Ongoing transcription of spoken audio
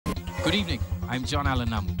Good evening, I'm John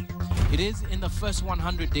Alanamu. It is in the first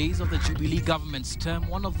 100 days of the Jubilee government's term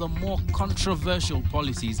one of the more controversial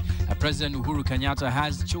policies that President Uhuru Kenyatta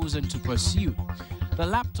has chosen to pursue. The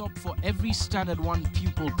laptop for every Standard 1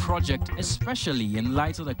 pupil project, especially in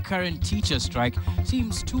light of the current teacher strike,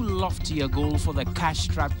 seems too lofty a goal for the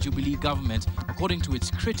cash-strapped Jubilee government, according to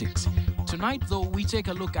its critics. Tonight, though, we take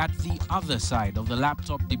a look at the other side of the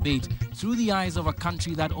laptop debate through the eyes of a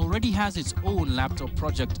country that already has its own laptop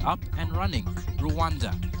project up and running,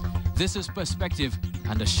 Rwanda. This is Perspective,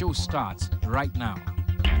 and the show starts right now.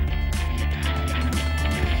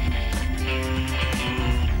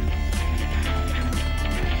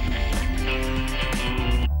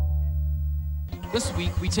 This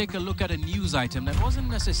week, we take a look at a news item that wasn't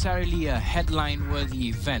necessarily a headline-worthy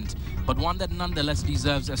event, but one that nonetheless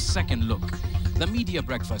deserves a second look. The media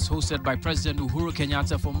breakfast hosted by President Uhuru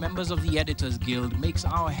Kenyatta for members of the Editors Guild makes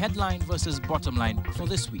our headline versus bottom line for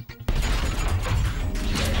this week.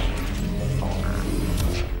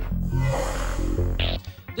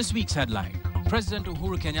 This week's headline: President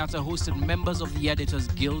Uhuru Kenyatta hosted members of the Editors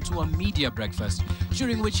Guild to a media breakfast,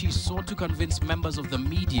 during which he sought to convince members of the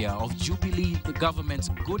media of Jubilee, the government's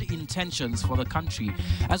good intentions for the country,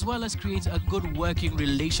 as well as create a good working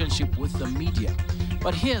relationship with the media.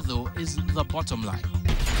 But here, though, is the bottom line.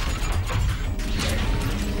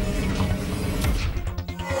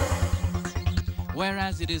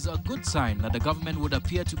 Whereas it is a good sign that the government would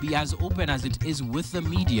appear to be as open as it is with the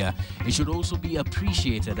media, it should also be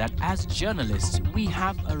appreciated that as journalists, we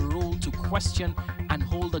have a role to question and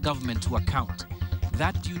hold the government to account.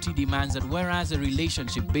 That duty demands that whereas a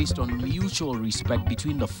relationship based on mutual respect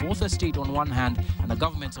between the fourth estate on one hand and the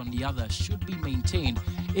government on the other should be maintained,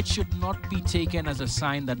 it should not be taken as a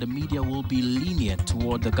sign that the media will be lenient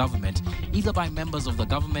toward the government, either by members of the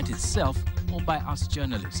government itself or by us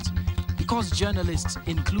journalists. Because journalists,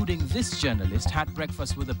 including this journalist, had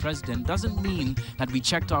breakfast with the president doesn't mean that we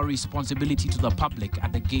checked our responsibility to the public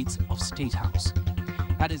at the gates of State House.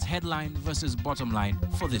 That is headline versus bottom line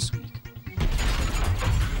for this week.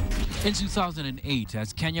 In 2008,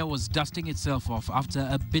 as Kenya was dusting itself off after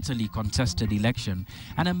a bitterly contested election,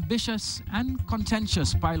 an ambitious and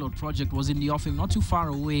contentious pilot project was in the offing not too far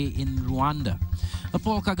away in Rwanda. The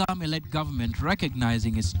Paul Kagame-led government,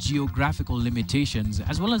 recognizing its geographical limitations,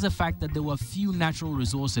 as well as the fact that there were few natural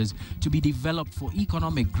resources to be developed for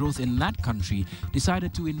economic growth in that country,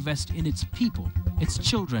 decided to invest in its people, its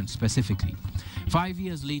children specifically. 5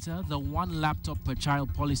 years later, the one laptop per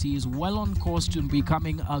child policy is well on course to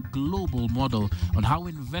becoming a global model on how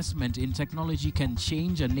investment in technology can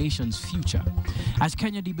change a nation's future. As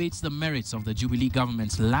Kenya debates the merits of the Jubilee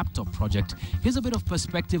government's laptop project, here's a bit of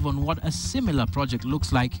perspective on what a similar project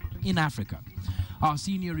looks like in Africa. Our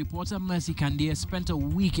senior reporter Mercy Kandia spent a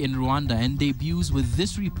week in Rwanda and debuts with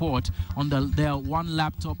this report on their one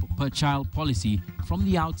laptop per child policy from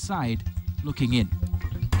the outside looking in.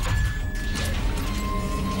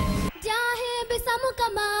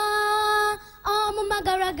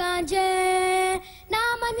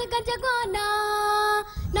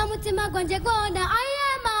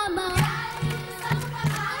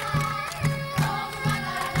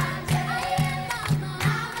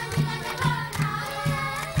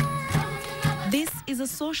 This is a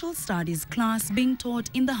social studies class being taught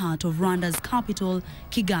in the heart of Rwanda's capital,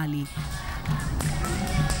 Kigali.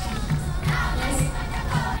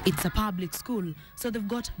 It's a public school, so they've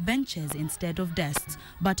got benches instead of desks.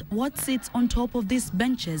 But what sits on top of these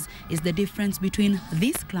benches is the difference between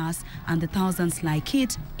this class and the thousands like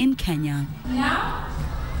it in Kenya. Now,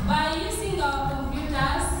 by using our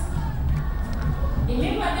computers,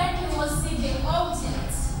 remember that you will see the objects.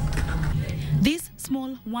 These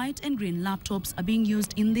small white and green laptops are being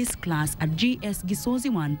used in this class at GS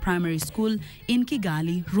Gisozi 1 Primary School in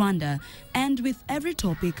Kigali, Rwanda. And with every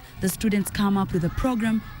topic, the students come up with a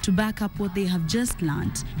program to back up what they have just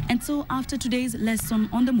learned. And so after today's lesson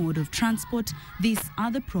on the mode of transport, these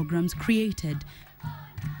are the programs created.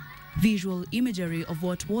 Visual imagery of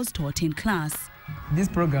what was taught in class. This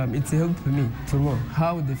program, it's helped me to know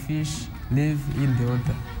how the fish live in the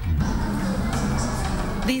water.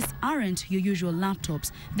 These aren't your usual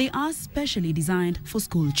laptops. They are specially designed for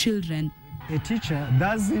school children. A teacher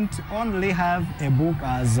doesn't only have a book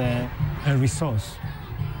as a resource.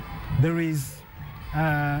 There is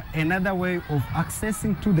another way of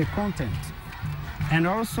accessing to the content. And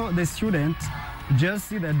also the student just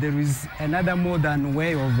see that there is another modern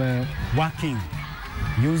way of working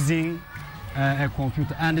using a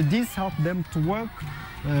computer. And this helps them to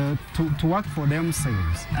work for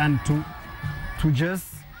themselves and to just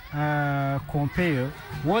compare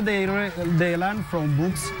what they learn from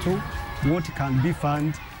books to what can be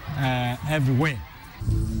found everywhere.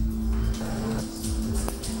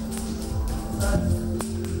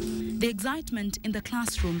 The excitement in the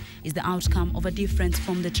classroom is the outcome of a difference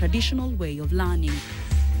from the traditional way of learning.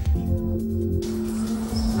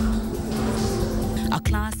 A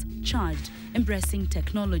class charged, embracing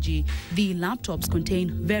technology. The laptops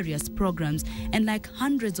contain various programs, and like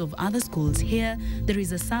hundreds of other schools here, there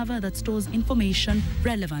is a server that stores information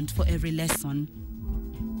relevant for every lesson.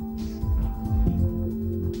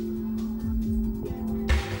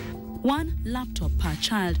 One laptop per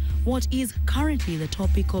child, what is currently the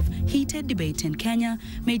topic of heated debate in Kenya,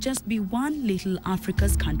 may just be one little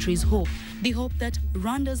Africa's country's hope. The hope that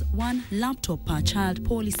Rwanda's one laptop per child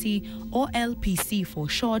policy, or LPC for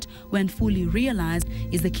short, when fully realized,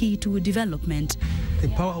 is the key to development. The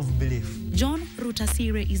power of belief. John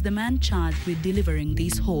Rutasire is the man charged with delivering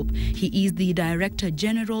this hope. He is the Director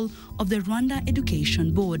General of the Rwanda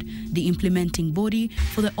Education Board, the implementing body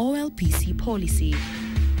for the OLPC policy.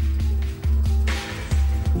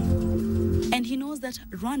 And he knows that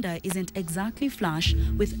Rwanda isn't exactly flush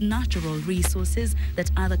with natural resources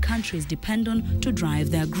that other countries depend on to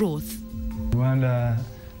drive their growth. Rwanda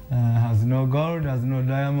has no gold, has no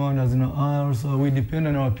diamond, has no oil, so we depend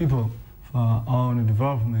on our people for our own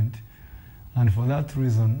development. And for that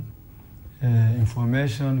reason,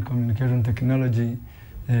 information, communication technology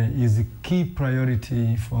is a key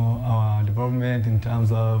priority for our development in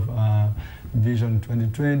terms of Vision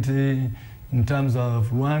 2020, in terms of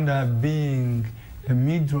Rwanda being a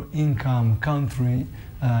middle-income country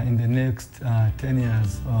in the next 10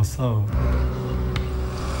 years or so.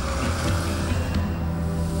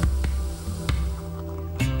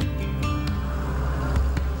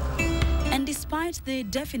 Despite the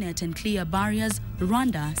definite and clear barriers,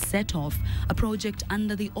 Rwanda set off a project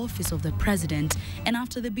under the office of the president, and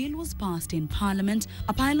after the bill was passed in parliament,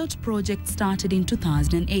 a pilot project started in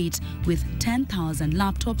 2008 with 10,000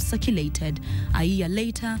 laptops circulated. A year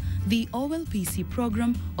later, the OLPC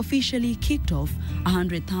program officially kicked off.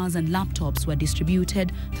 100,000 laptops were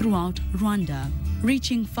distributed throughout Rwanda,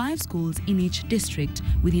 reaching 5 schools in each district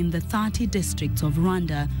within the 30 districts of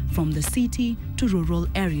Rwanda, from the city to rural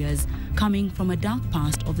areas, coming from a dark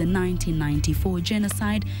past of the 1994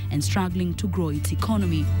 genocide and struggling to grow its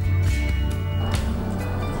economy.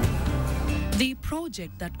 The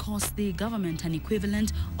project that cost the government an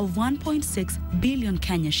equivalent of 1.6 billion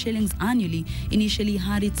Kenya shillings annually initially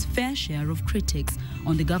had its fair share of critics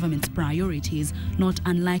on the government's priorities, not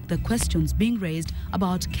unlike the questions being raised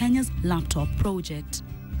about Kenya's laptop project.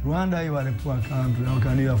 Rwanda, you are a poor country. How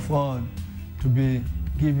can you afford to be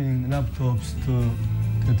giving laptops to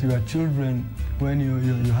your children when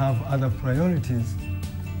you have other priorities?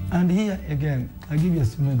 And here again, I'll give you a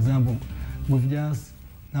simple example. We've just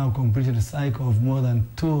now completed a cycle of more than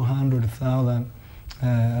 200,000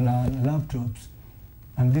 laptops,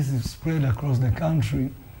 and this is spread across the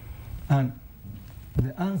country. And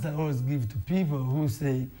the answer I always give to people who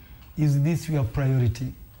say, is this your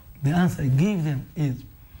priority? The answer I give them is,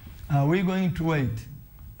 are we going to wait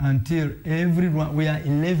until everyone, we are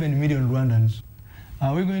 11 million Rwandans,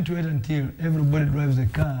 are we going to wait until everybody drives a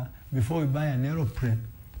car before we buy an aeroplane?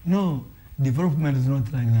 No, development is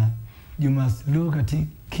not like that. You must look at the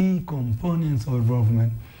key components of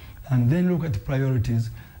development and then look at priorities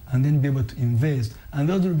and then be able to invest. And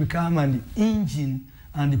those will become an engine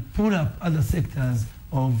and pull up other sectors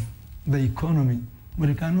of the economy. But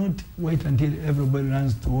you cannot wait until everybody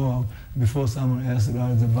runs to work before someone else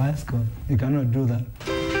rides a bicycle. You cannot do that.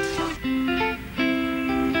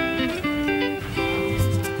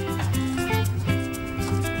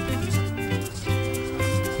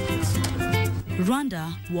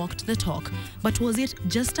 Rwanda walked the talk, but was it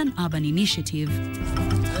just an urban initiative?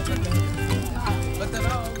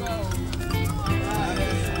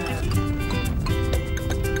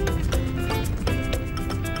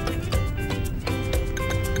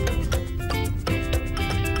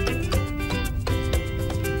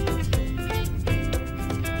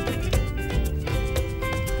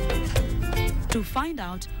 To find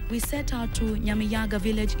out, we set out to Nyamiyaga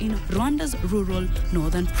village in Rwanda's rural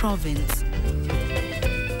northern province.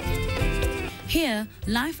 Here,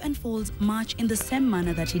 life unfolds much in the same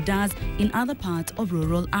manner that it does in other parts of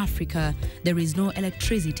rural Africa. There is no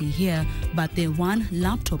electricity here, but the one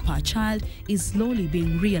laptop per child is slowly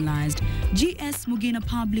being realized. GS Mugina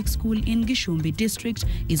Public School in Gishumbi district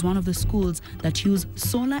is one of the schools that use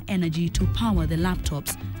solar energy to power the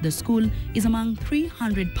laptops. The school is among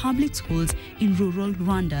 300 public schools in rural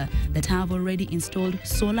Rwanda that have already installed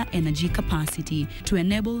solar energy capacity to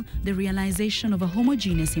enable the realization of a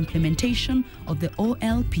homogeneous implementation of the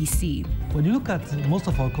OLPC. When you look at most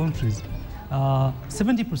of our countries,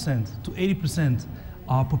 70% to 80%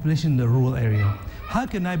 are population in the rural area. How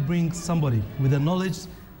can I bring somebody with the knowledge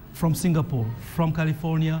from Singapore, from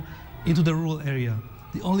California, into the rural area?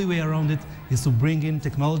 The only way around it is to bring in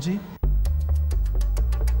technology.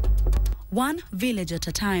 One village at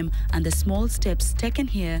a time, and the small steps taken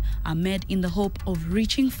here are made in the hope of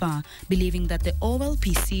reaching far, believing that the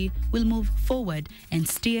OLPC will move forward and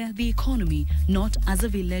steer the economy, not as a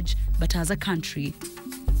village, but as a country.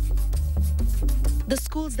 The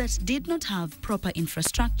schools that did not have proper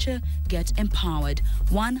infrastructure get empowered.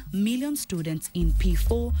 1 million students in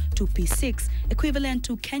P4 to P6, equivalent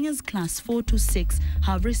to Kenya's class 4 to 6,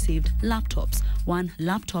 have received laptops, one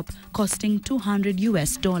laptop costing $200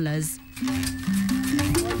 US.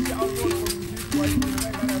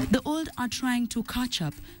 The old are trying to catch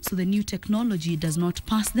up, so the new technology does not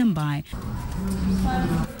pass them by.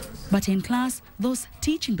 But in class, those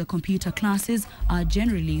teaching the computer classes are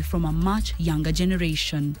generally from a much younger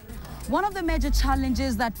generation. One of the major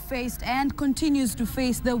challenges that faced and continues to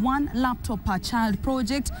face the One Laptop Per Child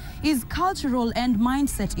project is cultural and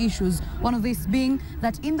mindset issues. One of these being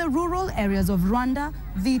that in the rural areas of Rwanda,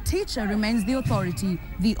 the teacher remains the authority.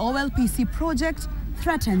 The OLPC project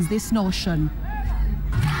threatens this notion.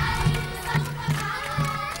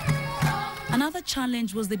 Another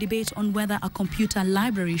challenge was the debate on whether a computer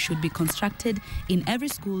library should be constructed in every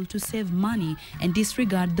school to save money and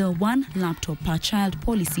disregard the one laptop per child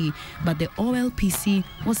policy, but the OLPC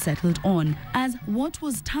was settled on, as what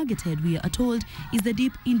was targeted, we are told, is the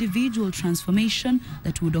deep individual transformation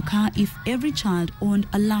that would occur if every child owned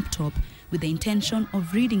a laptop, with the intention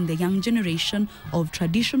of ridding the young generation of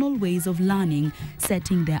traditional ways of learning,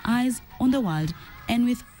 setting their eyes on the world, and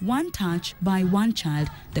with one touch by one child,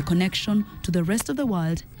 the connection to the rest of the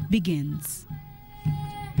world begins.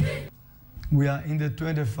 We are in the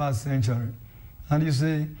 21st century, and you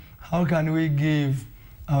say, how can we give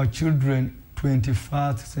our children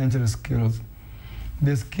 21st century skills?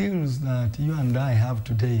 The skills that you and I have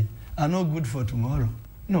today are not good for tomorrow.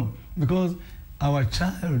 No, because our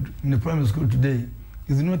child in the primary school today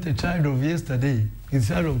is not a child of yesterday, it's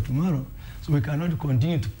a child of tomorrow. So we cannot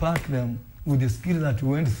continue to pack them with the skills that we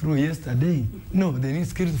went through yesterday. No, they need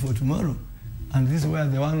skills for tomorrow. And this is where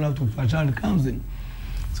the one laptop per child comes in.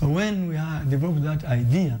 So when we developed that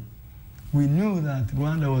idea, we knew that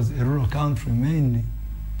Rwanda was a rural country mainly.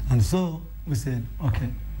 And so we said, okay,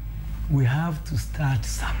 we have to start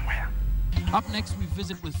somewhere. Up next, we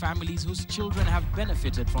visit with families whose children have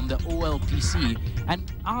benefited from the OLPC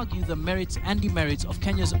and argue the merits and demerits of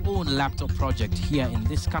Kenya's own laptop project here in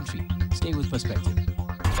this country. Stay with Perspective.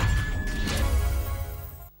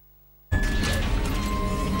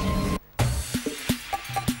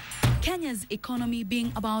 Kenya's economy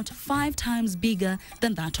being about 5 times bigger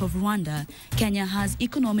than that of Rwanda, Kenya has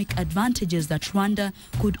economic advantages that Rwanda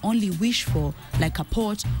could only wish for, like a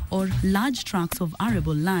port or large tracts of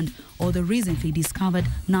arable land, or the recently discovered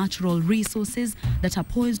natural resources that are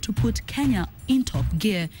poised to put Kenya in top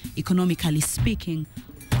gear, economically speaking.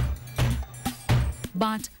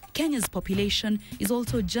 But Kenya's population is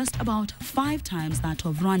also just about 5 times that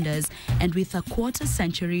of Rwanda's, and with a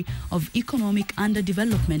quarter-century of economic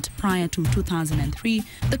underdevelopment prior to 2003,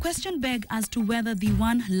 the question begs as to whether the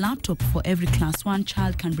one laptop for every Class 1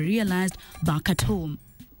 child can be realized back at home.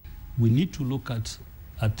 We need to look at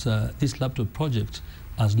this laptop project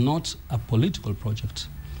as not a political project,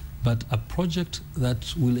 but a project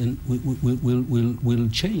that will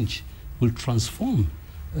change, will transform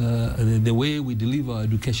the way we deliver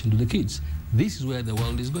education to the kids. This is where the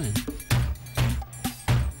world is going.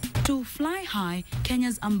 To fly high,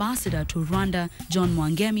 Kenya's ambassador to Rwanda, John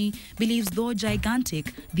Mwangemi, believes though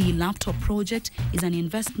gigantic, the laptop project is an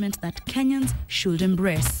investment that Kenyans should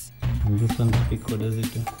embrace. And this one speak, what does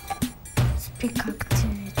it do? Speak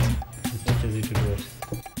activity. What does it do?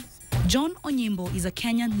 John Onyimbo is a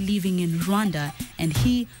Kenyan living in Rwanda, and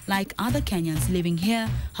he, like other Kenyans living here,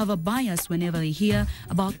 have a bias whenever they hear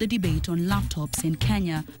about the debate on laptops in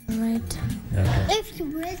Kenya. Right. Okay. If you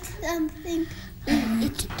write something,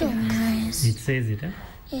 it talks. It says it, eh?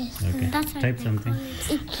 Yes. Okay. That's Type something.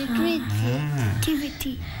 It reads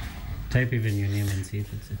activity. Type even your name and see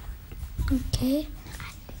if it's it. Okay.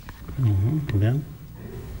 Then?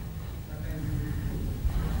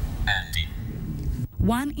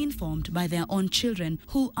 One informed by their own children,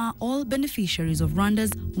 who are all beneficiaries of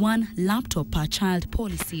Rwanda's one laptop per child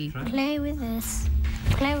policy. Play with this.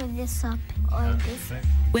 Play with this up or this.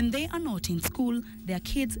 When they are not in school, their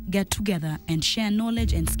kids get together and share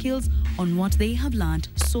knowledge and skills on what they have learned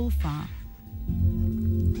so far.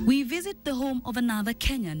 We visit the home of another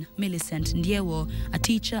Kenyan, Millicent Ndiewo, a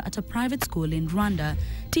teacher at a private school in Rwanda.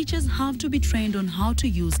 Teachers have to be trained on how to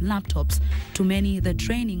use laptops. To many, the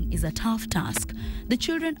training is a tough task. The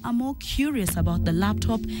children are more curious about the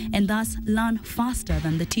laptop and thus learn faster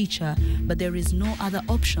than the teacher. But there is no other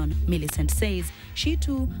option, Millicent says. She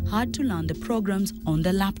too had to learn the programs on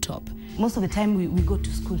the laptop. Most of the time we go to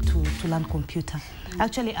school to learn computer.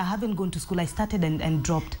 Actually, I haven't gone to school. I started and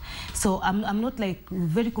dropped. So I'm not like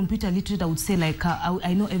very computer literate. I would say like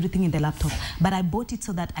I know everything in the laptop. But I bought it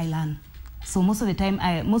so that I learn. So most of the time,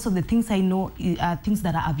 most of the things I know are things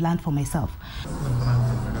that I've learned for myself.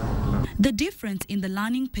 The difference in the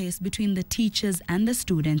learning pace between the teachers and the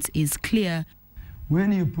students is clear.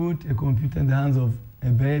 When you put a computer in the hands of a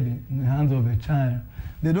baby, in the hands of a child,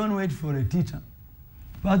 they don't wait for a teacher.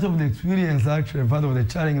 Part of the experience, actually, part of the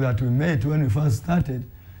challenge that we made when we first started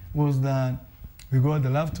was that we got the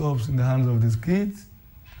laptops in the hands of these kids,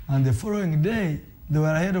 and the following day, they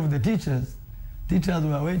were ahead of the teachers. Teachers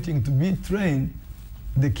were waiting to be trained.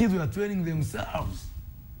 The kids were training themselves.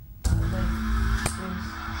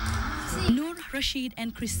 Noor, Rashid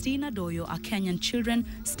and Christina Doyo are Kenyan children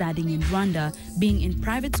studying in Rwanda. Being in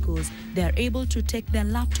private schools, they are able to take their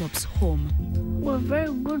laptops home. We're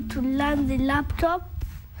very good to learn the laptop.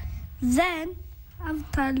 Then,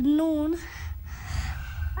 after noon,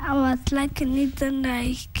 I was liking it and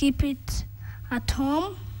I keep it at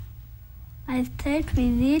home. I stay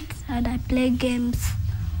with it and I play games.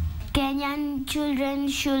 Kenyan children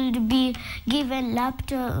should be given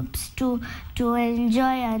laptops to enjoy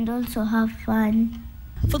and also have fun.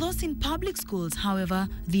 For those in public schools, however,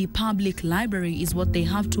 the public library is what they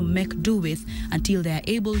have to make do with until they are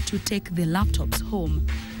able to take the laptops home.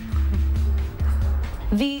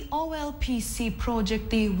 The OLPC project,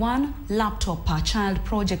 the One Laptop Per Child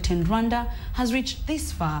project in Rwanda, has reached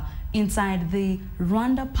this far. Inside the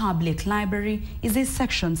Rwanda Public Library is a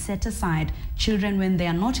section set aside. Children, when they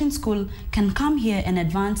are not in school, can come here and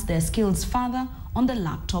advance their skills further on the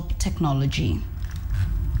laptop technology.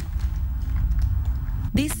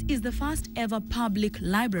 This is the first ever public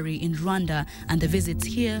library in Rwanda, and the visits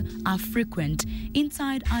here are frequent.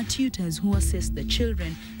 Inside are tutors who assist the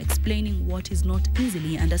children, explaining what is not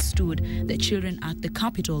easily understood. The children at the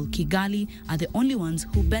capital, Kigali, are the only ones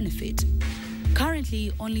who benefit.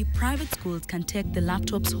 Currently, only private schools can take the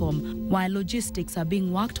laptops home, while logistics are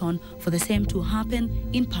being worked on for the same to happen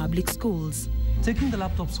in public schools. Taking the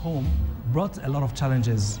laptops home brought a lot of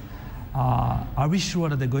challenges. Are we sure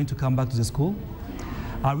that they're going to come back to the school?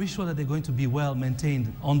 Are we sure that they're going to be well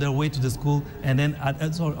maintained on their way to the school and then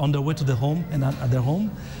on their way to the home and at their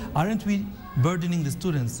home? Aren't we burdening the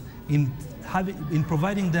students in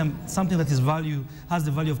providing them something that has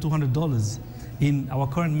the value of $200 in our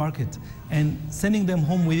current market and sending them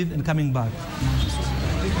home with it and coming back?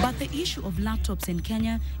 But the issue of laptops in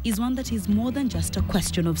Kenya is one that is more than just a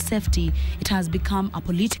question of safety. It has become a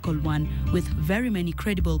political one, with very many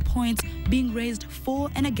credible points being raised for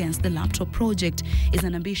and against the laptop project. Is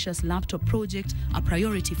an ambitious laptop project a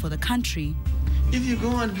priority for the country? If you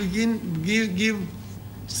go and give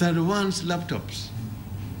Sarawans laptops,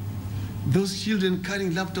 those children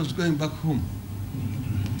carrying laptops going back home,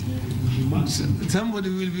 somebody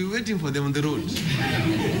will be waiting for them on the road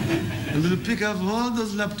and will pick up all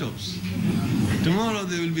those laptops. Tomorrow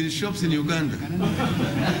they will be in shops in Uganda.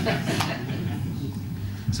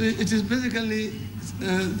 So it is basically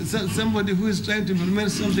somebody who is trying to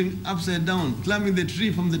implement something upside down, climbing the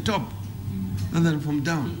tree from the top rather than from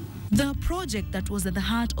down. The project that was at the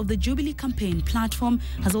heart of the Jubilee campaign platform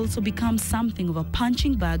has also become something of a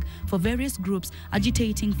punching bag for various groups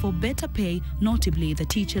agitating for better pay, notably the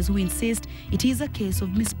teachers who insist it is a case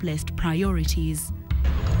of misplaced priorities.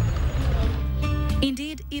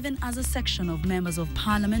 Indeed, even as a section of members of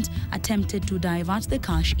parliament attempted to divert the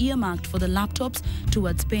cash earmarked for the laptops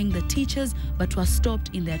towards paying the teachers, but was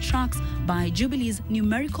stopped in their tracks by Jubilee's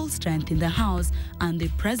numerical strength in the House, and the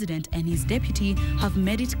president and his deputy have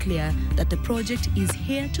made it clear that the project is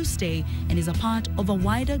here to stay and is a part of a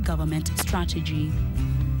wider government strategy.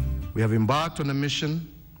 We have embarked on a mission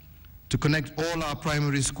to connect all our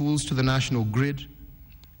primary schools to the national grid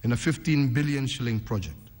in a 15 billion shilling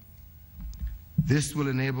project. This will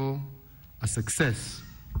enable a success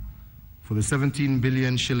for the 17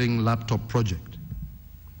 billion shilling laptop project.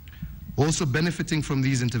 Also benefiting from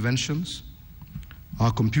these interventions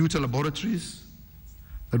are computer laboratories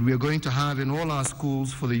that we are going to have in all our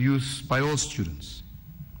schools for the use by all students.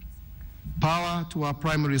 Power to our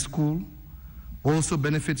primary school also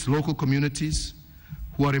benefits local communities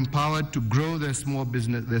who are empowered to grow their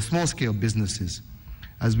small-scale businesses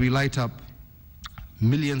as we light up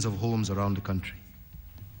millions of homes around the country.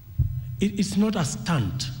 it's not a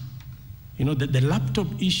stunt. You know, the laptop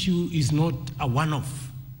issue is not a one-off.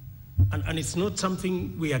 And it's not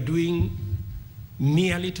something we are doing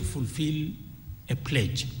merely to fulfill a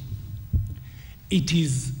pledge. It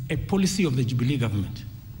is a policy of the Jubilee government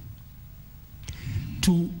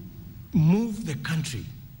to move the country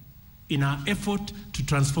in our effort to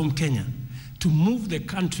transform Kenya, to move the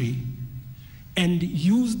country and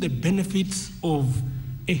use the benefits of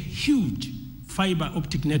a huge fiber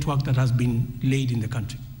optic network that has been laid in the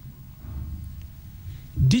country.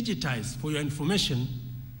 Digitize, for your information,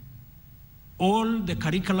 all the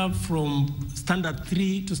curriculum from Standard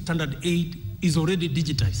 3 to Standard 8 is already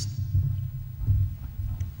digitized.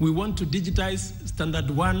 We want to digitize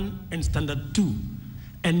Standard 1 and Standard 2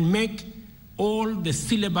 and make all the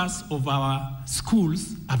syllabus of our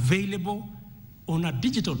schools available on a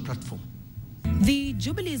digital platform. The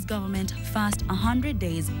Jubilee's government first 100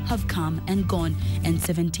 days have come and gone, and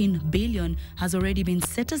 17 billion has already been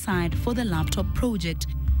set aside for the laptop project.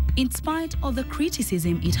 In spite of the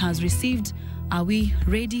criticism it has received, are we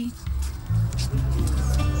ready?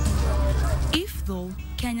 If, though,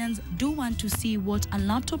 Kenyans do want to see what a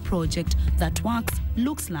laptop project that works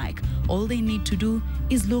looks like, all they need to do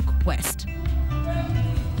is look west.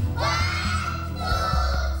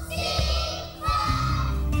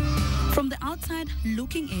 From the outside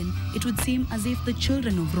looking in, it would seem as if the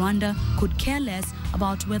children of Rwanda could care less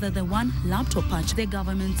about whether the one laptop patch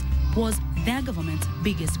was their government's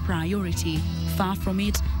biggest priority. Far from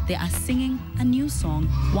it, they are singing a new song,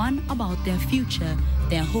 one about their future,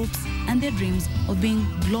 their hopes and their dreams of being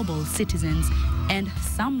global citizens. And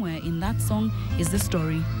somewhere in that song is the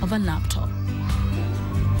story of a laptop.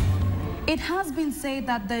 It has been said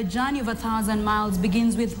that the journey of 1,000 miles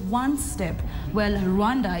begins with one step. Well,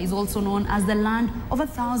 Rwanda is also known as the land of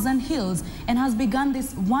 1,000 hills and has begun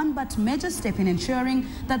this one but major step in ensuring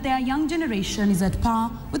that their young generation is at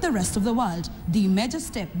par with the rest of the world. The major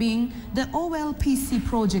step being the OLPC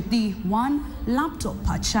project, the One Laptop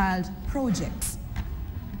Per Child project.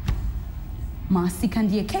 Masi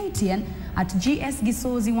Kandie, KTN at GS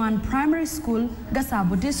Gisozi 1 Primary School,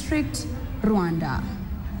 Gasabo District, Rwanda.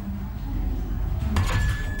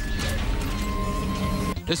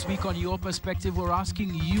 This week on Your Perspective, we're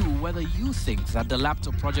asking you whether you think that the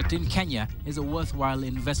laptop project in Kenya is a worthwhile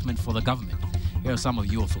investment for the government. Here are some of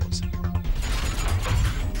your thoughts.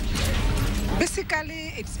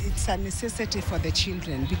 Basically, it's a necessity for the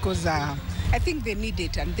children because I think they need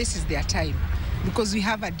it and this is their time because we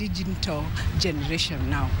have a digital generation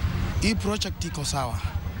now. Hii project iko sawa,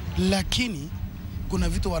 lakini kuna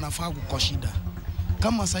vitu wanafaa kwa shida.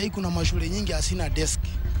 Kama sasa kuna mashule nyingi hasina desk.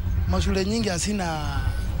 Mashule nyingi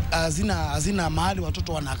hazina mahali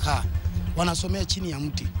watoto wanakaa. Wanasomea chini ya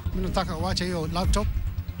mti. Mimi nataka waache hiyo laptop.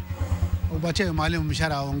 Ubache mwalimu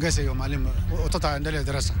mshahara aongeze hiyo mwalimu. Watoto waendelee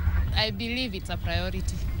darasa. I believe it's a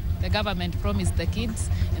priority. The government promised the kids,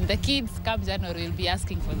 and the kids come January will be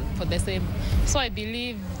asking for the same. So I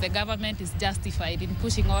believe the government is justified in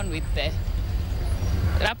pushing on with the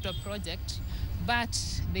laptop project,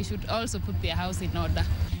 but they should also put their house in order.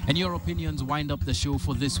 And your opinions wind up the show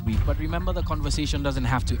for this week. But remember, the conversation doesn't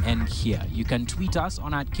have to end here. You can tweet us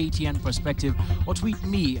on @KTN Perspective or tweet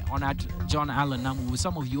me on @JohnAllenNamu with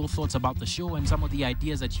some of your thoughts about the show and some of the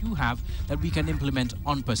ideas that you have that we can implement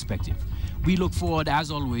on Perspective. We look forward, as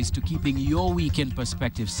always, to keeping your week in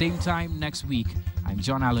perspective. Same time next week. I'm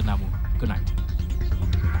John AllenNamu. Good night.